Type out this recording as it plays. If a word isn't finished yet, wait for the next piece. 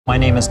My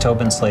name is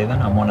Tobin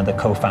Slaven. I'm one of the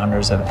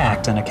co-founders of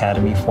Acton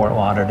Academy, Fort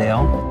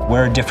Lauderdale.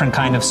 We're a different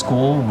kind of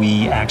school.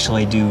 We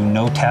actually do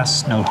no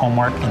tests, no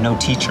homework, and no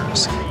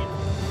teachers.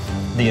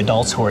 The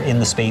adults who are in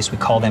the space, we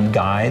call them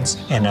guides,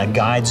 and a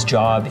guide's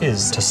job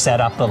is to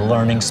set up the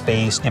learning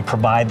space and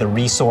provide the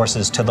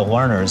resources to the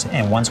learners,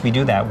 and once we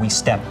do that, we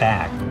step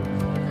back.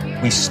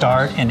 We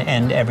start and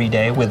end every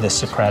day with a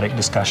Socratic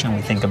discussion.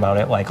 We think about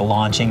it like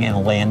launching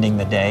and landing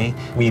the day.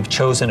 We've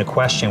chosen a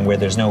question where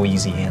there's no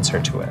easy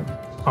answer to it.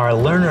 Our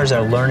learners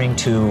are learning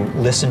to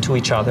listen to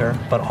each other,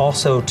 but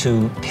also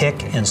to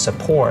pick and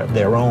support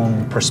their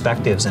own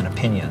perspectives and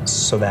opinions,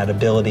 so that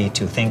ability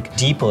to think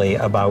deeply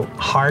about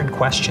hard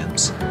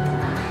questions.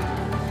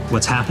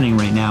 What's happening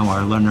right now,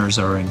 our learners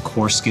are in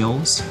core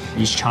skills.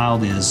 Each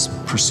child is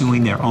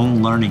pursuing their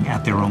own learning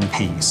at their own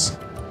pace.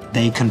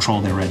 They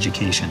control their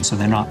education, so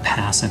they're not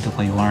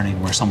passively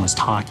learning where someone's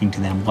talking to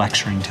them,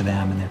 lecturing to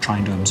them, and they're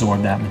trying to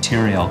absorb that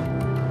material.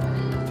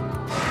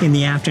 In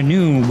the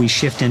afternoon, we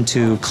shift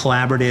into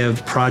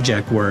collaborative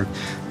project work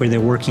where they're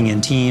working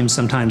in teams,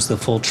 sometimes the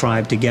full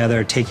tribe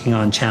together, taking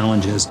on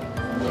challenges.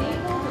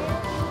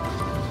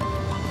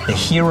 The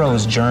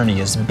hero's journey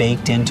is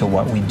baked into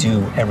what we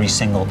do every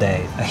single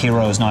day. A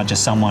hero is not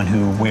just someone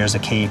who wears a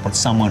cape, it's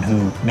someone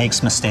who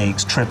makes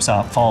mistakes, trips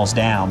up, falls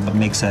down, but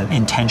makes an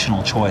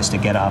intentional choice to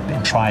get up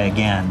and try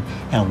again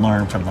and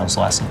learn from those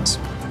lessons.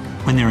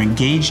 When they're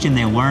engaged in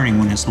their learning,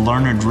 when it's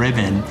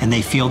learner-driven and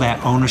they feel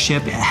that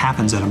ownership, it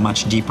happens at a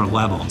much deeper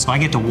level. So I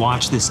get to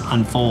watch this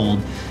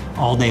unfold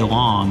all day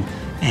long,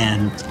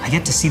 and I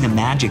get to see the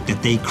magic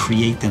that they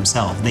create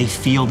themselves. They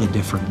feel the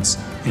difference,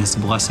 and it's a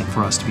blessing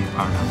for us to be a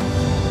part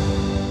of.